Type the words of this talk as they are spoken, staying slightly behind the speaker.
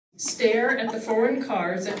stare at the foreign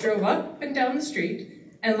cars that drove up and down the street,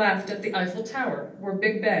 and laughed at the Eiffel Tower, or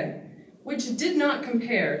Big Ben, which did not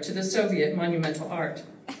compare to the Soviet monumental art.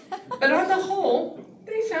 But on the whole,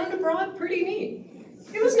 they found abroad pretty neat.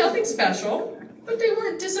 It was nothing special, but they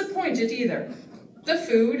weren't disappointed either. The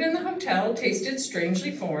food in the hotel tasted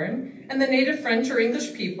strangely foreign, and the native French or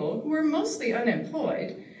English people, who were mostly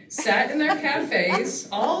unemployed, sat in their cafes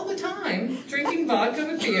all the time, drinking vodka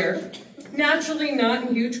with beer, naturally not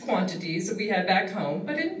in huge quantities that we had back home,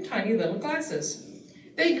 but in tiny little glasses.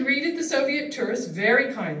 They greeted the Soviet tourists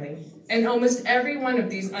very kindly, and almost every one of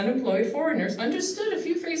these unemployed foreigners understood a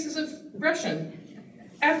few phrases of Russian.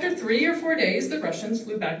 After 3 or 4 days, the Russians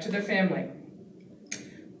flew back to their family.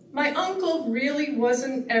 My uncle really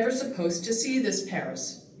wasn't ever supposed to see this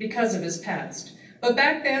Paris because of his past, but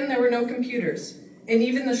back then there were no computers, and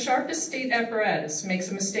even the sharpest state apparatus makes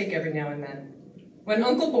a mistake every now and then. When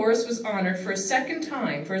Uncle Boris was honored for a second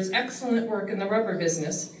time for his excellent work in the rubber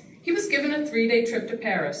business, he was given a 3-day trip to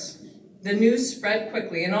Paris. The news spread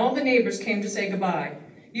quickly, and all the neighbors came to say goodbye.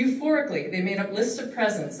 Euphorically, they made up lists of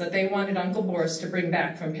presents that they wanted Uncle Boris to bring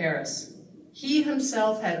back from Paris. He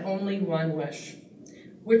himself had only one wish,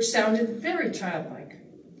 which sounded very childlike: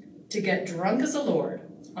 to get drunk as a lord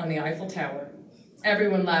on the Eiffel Tower.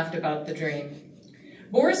 Everyone laughed about the dream.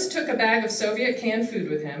 Boris took a bag of Soviet canned food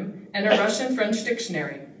with him and a Russian-French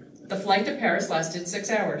dictionary. The flight to Paris lasted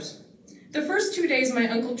 6 hours. The first 2 days, my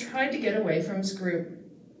uncle tried to get away from his group.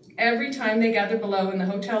 Every time they gathered below in the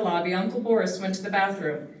hotel lobby, Uncle Boris went to the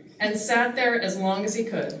bathroom and sat there as long as he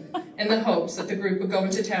could, in the hopes that the group would go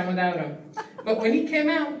into town without him. But when he came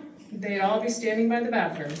out, they'd all be standing by the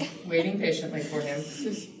bathroom, waiting patiently for him.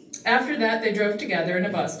 After that, they drove together in a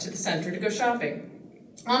bus to the center to go shopping.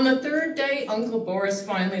 On the 3rd day, Uncle Boris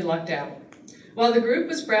finally lucked out. While the group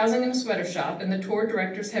was browsing in a sweater shop and the tour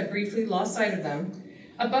directors had briefly lost sight of them,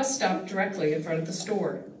 a bus stopped directly in front of the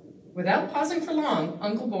store. Without pausing for long,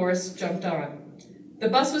 Uncle Boris jumped on. The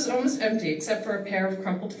bus was almost empty except for a pair of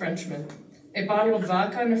crumpled Frenchmen. A bottle of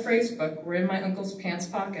vodka and a phrase book were in my uncle's pants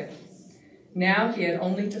pocket. Now he had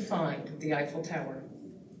only to find the Eiffel Tower.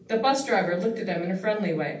 The bus driver looked at him in a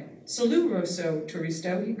friendly way. "Salut, Rousseau,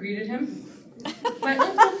 touristo," he greeted him. My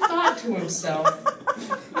uncle thought to himself,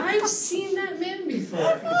 "I've seen that man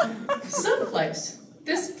before, someplace.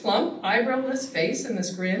 This plump, eyebrowless face and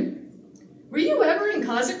this grin. Were you ever in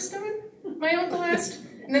Kazakhstan?" my uncle asked,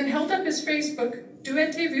 and then held up his Facebook. "Tu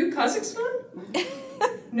as vu Kazakhstan?"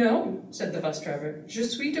 "No," said the bus driver. "Je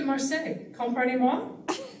suis de Marseille. Comprenez-moi?"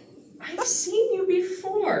 "I've seen you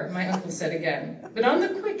before," my uncle said again, but on the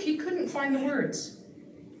quick he couldn't find the words.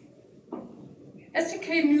 "Est-ce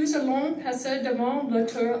que nous allons passer devant la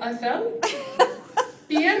Tour Eiffel?"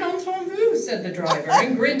 "Bien entendu," said the driver,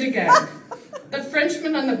 and grinned again. The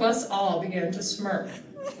Frenchmen on the bus all began to smirk.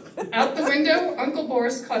 Out the window, Uncle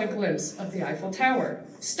Boris caught a glimpse of the Eiffel Tower.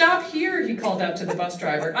 "Stop here," he called out to the bus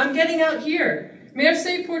driver. "I'm getting out here.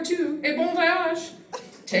 Merci pour tout et bon voyage."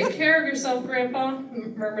 "Take care of yourself, Grandpa,"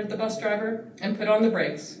 murmured the bus driver, and put on the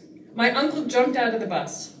brakes. My uncle jumped out of the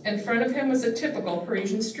bus. In front of him was a typical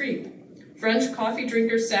Parisian street. French coffee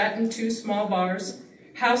drinkers sat in 2 small bars.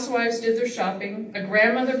 Housewives did their shopping. A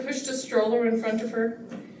grandmother pushed a stroller in front of her.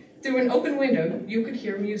 Through an open window, you could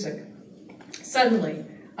hear music. Suddenly,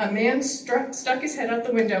 a man stuck his head out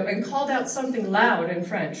the window and called out something loud in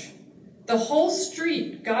French. The whole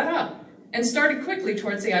street got up and started quickly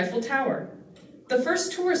towards the Eiffel Tower. The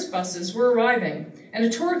first tourist buses were arriving, and a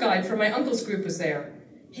tour guide from my uncle's group was there.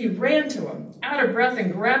 He ran to him, out of breath,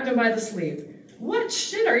 and grabbed him by the sleeve. "What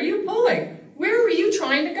shit are you pulling? Where were you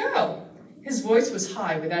trying to go?" His voice was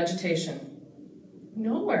high with agitation.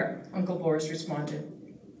 "Nowhere," Uncle Boris responded.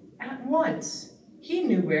 At once, he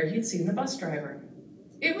knew where he'd seen the bus driver.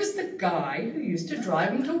 It was the guy who used to drive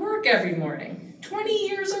him to work every morning, 20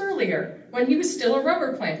 years earlier, when he was still a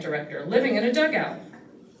rubber plant director, living in a dugout.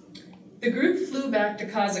 The group flew back to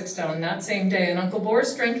Kazakhstan that same day, and Uncle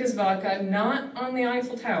Boris drank his vodka not on the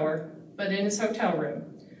Eiffel Tower, but in his hotel room,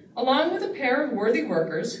 along with a pair of worthy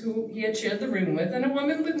workers who he had shared the room with, and a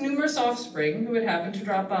woman with numerous offspring who had happened to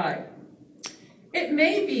drop by. It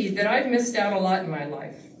may be that I've missed out a lot in my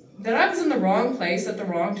life, that I was in the wrong place at the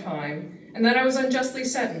wrong time, and that I was unjustly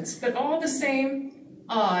sentenced, but all the same,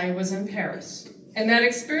 I was in Paris. And that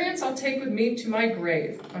experience I'll take with me to my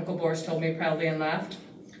grave, Uncle Boris told me proudly and laughed.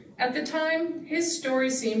 At the time, his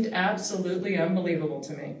story seemed absolutely unbelievable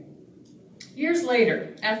to me. Years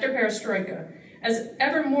later, after Perestroika, as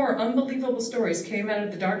ever more unbelievable stories came out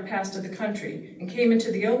of the dark past of the country and came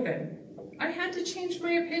into the open, I had to change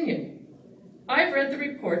my opinion. I've read the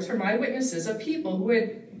reports from eyewitnesses of people who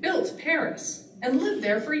had built Paris and lived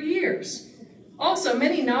there for years. Also,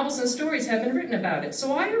 many novels and stories have been written about it,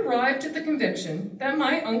 so I arrived at the conviction that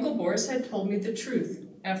my Uncle Boris had told me the truth,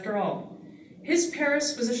 after all. His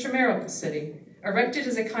Paris was a chimerical city, erected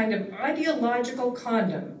as a kind of ideological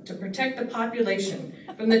condom to protect the population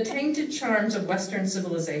from the tainted charms of Western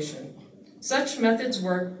civilization. Such methods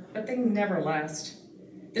work, but they never last.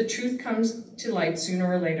 The truth comes to light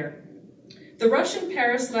sooner or later. The Russian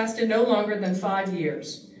Paris lasted no longer than 5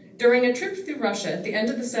 years. During a trip through Russia at the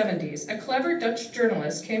end of the 70s, a clever Dutch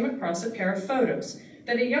journalist came across a pair of photos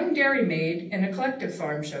that a young dairymaid in a collective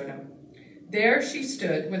farm showed him. There she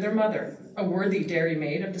stood with her mother, a worthy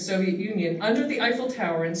dairymaid of the Soviet Union, under the Eiffel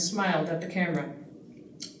Tower and smiled at the camera.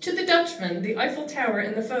 To the Dutchman, the Eiffel Tower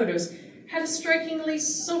in the photos had a strikingly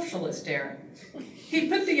socialist air. He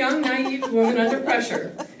put the young, naive woman under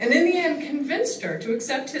pressure, and in the end convinced her to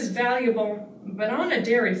accept his valuable, but on a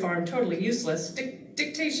dairy farm totally useless,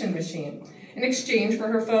 dictation machine in exchange for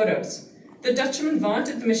her photos. The Dutchman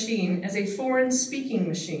vaunted the machine as a foreign speaking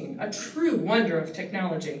machine, a true wonder of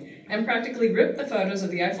technology, and practically ripped the photos of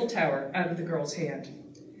the Eiffel Tower out of the girl's hand.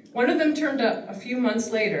 One of them turned up a few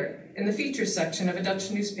months later in the features section of a Dutch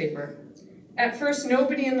newspaper. At first,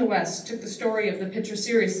 nobody in the West took the story of the picture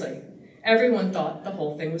seriously. Everyone thought the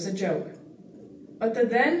whole thing was a joke. But the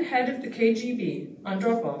then head of the KGB,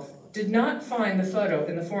 Andropov, did not find the photo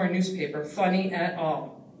in the foreign newspaper funny at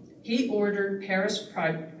all. He ordered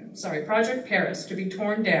Project Paris to be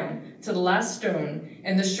torn down to the last stone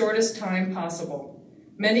in the shortest time possible.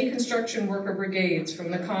 Many construction worker brigades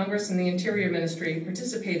from the Congress and the Interior Ministry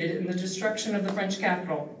participated in the destruction of the French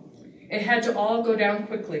capital. It had to all go down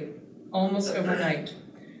quickly, almost overnight.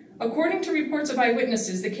 According to reports of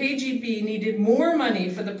eyewitnesses, the KGB needed more money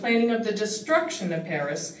for the planning of the destruction of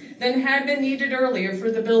Paris than had been needed earlier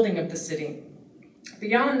for the building of the city.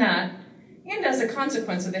 Beyond that, and as a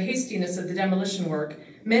consequence of the hastiness of the demolition work,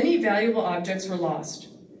 many valuable objects were lost.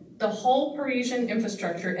 The whole Parisian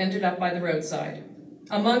infrastructure ended up by the roadside.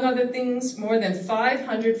 Among other things, more than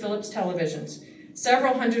 500 Philips televisions,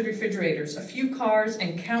 several hundred refrigerators, a few cars,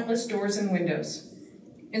 and countless doors and windows.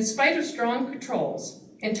 In spite of strong patrols,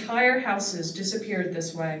 entire houses disappeared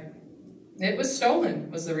this way. It was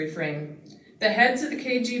stolen, was the refrain. The heads of the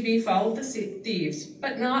KGB followed the thieves,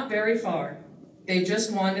 but not very far. They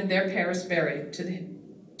just wanted their Paris buried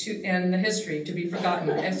and the history to be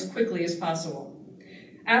forgotten as quickly as possible.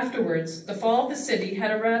 Afterwards, the fall of the city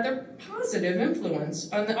had a rather positive influence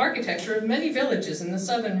on the architecture of many villages in the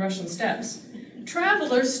southern Russian steppes.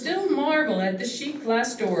 Travelers still marvel at the chic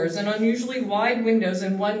glass doors and unusually wide windows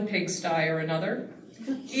in one pigsty or another.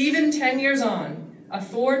 Even 10 years on, a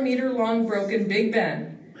 4-meter-long broken Big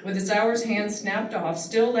Ben, with its hour's hand snapped off,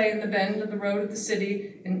 still lay in the bend of the road of the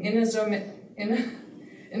city in Inozemzova.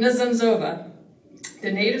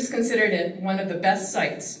 The natives considered it one of the best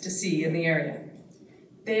sights to see in the area.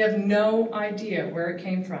 They have no idea where it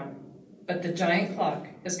came from, but the giant clock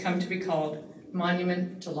has come to be called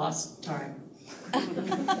Monument to Lost Time.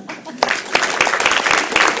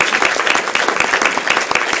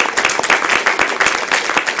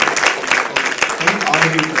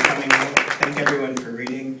 Thank everyone for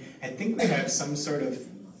reading. I think we have some sort of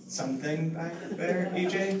something back there,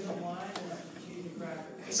 EJ?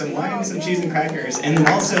 Some wine, some cheese and crackers, and then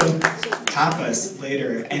also tapas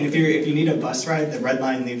later. And if you need a bus ride, the red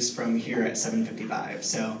line leaves from here at 7:55.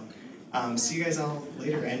 So see you guys all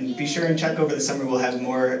later. And be sure and check over the summer. We'll have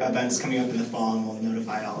more events coming up in the fall, and we'll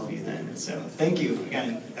notify all of you then. So thank you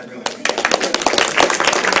again, everyone.